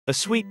A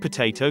sweet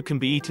potato can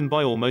be eaten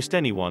by almost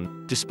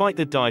anyone, despite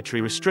the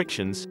dietary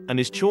restrictions, and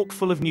is chock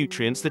full of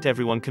nutrients that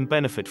everyone can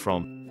benefit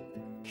from.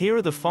 Here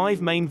are the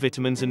 5 main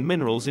vitamins and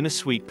minerals in a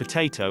sweet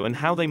potato and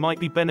how they might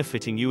be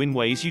benefiting you in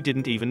ways you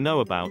didn't even know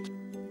about.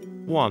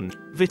 1.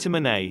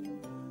 Vitamin A.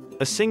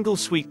 A single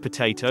sweet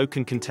potato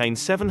can contain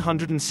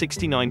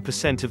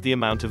 769% of the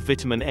amount of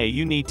vitamin A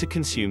you need to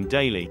consume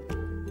daily.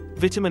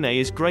 Vitamin A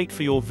is great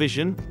for your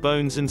vision,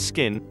 bones and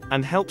skin,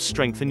 and helps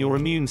strengthen your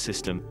immune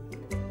system.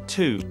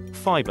 2.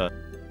 Fiber.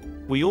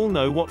 We all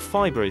know what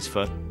fiber is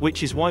for,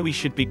 which is why we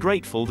should be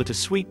grateful that a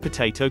sweet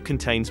potato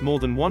contains more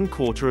than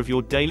 1/4 of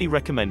your daily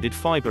recommended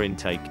fiber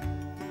intake.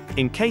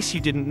 In case you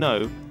didn't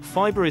know,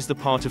 fiber is the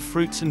part of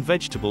fruits and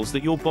vegetables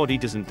that your body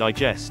doesn't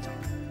digest.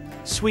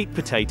 Sweet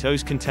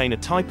potatoes contain a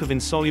type of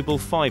insoluble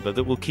fiber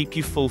that will keep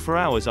you full for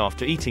hours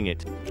after eating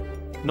it.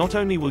 Not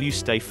only will you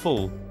stay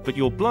full, but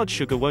your blood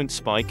sugar won't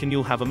spike and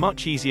you'll have a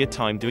much easier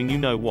time doing you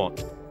know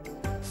what.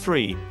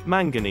 3.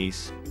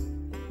 Manganese.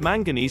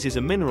 Manganese is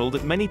a mineral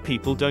that many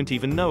people don't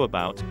even know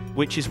about,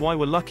 which is why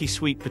we're lucky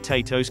sweet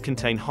potatoes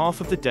contain half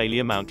of the daily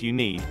amount you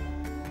need.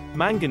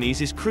 Manganese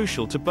is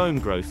crucial to bone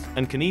growth,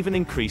 and can even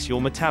increase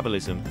your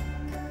metabolism.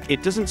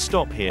 It doesn't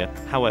stop here,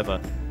 however.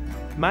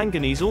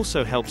 Manganese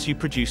also helps you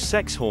produce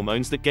sex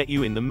hormones that get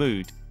you in the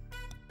mood.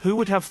 Who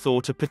would have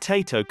thought a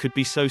potato could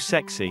be so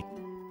sexy?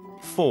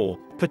 4.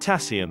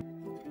 Potassium.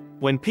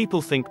 When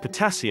people think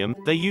potassium,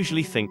 they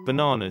usually think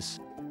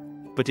bananas.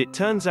 But it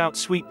turns out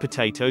sweet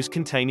potatoes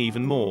contain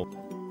even more.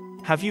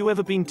 Have you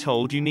ever been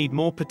told you need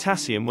more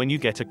potassium when you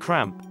get a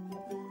cramp?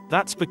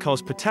 That's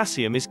because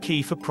potassium is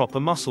key for proper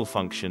muscle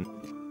function.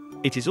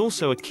 It is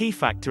also a key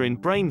factor in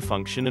brain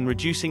function and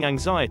reducing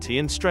anxiety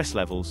and stress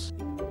levels.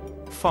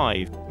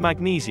 5.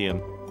 Magnesium.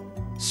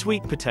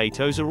 Sweet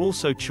potatoes are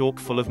also chock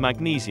full of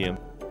magnesium.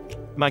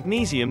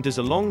 Magnesium does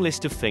a long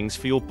list of things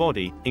for your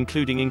body,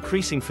 including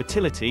increasing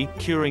fertility,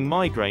 curing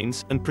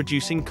migraines, and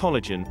producing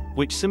collagen,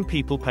 which some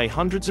people pay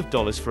hundreds of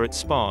dollars for at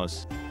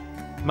spas.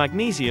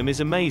 Magnesium is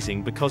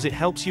amazing because it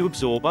helps you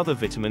absorb other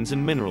vitamins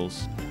and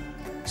minerals.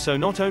 So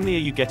not only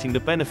are you getting the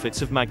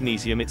benefits of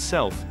magnesium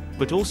itself,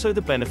 but also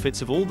the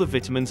benefits of all the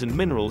vitamins and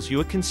minerals you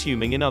are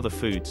consuming in other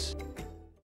foods.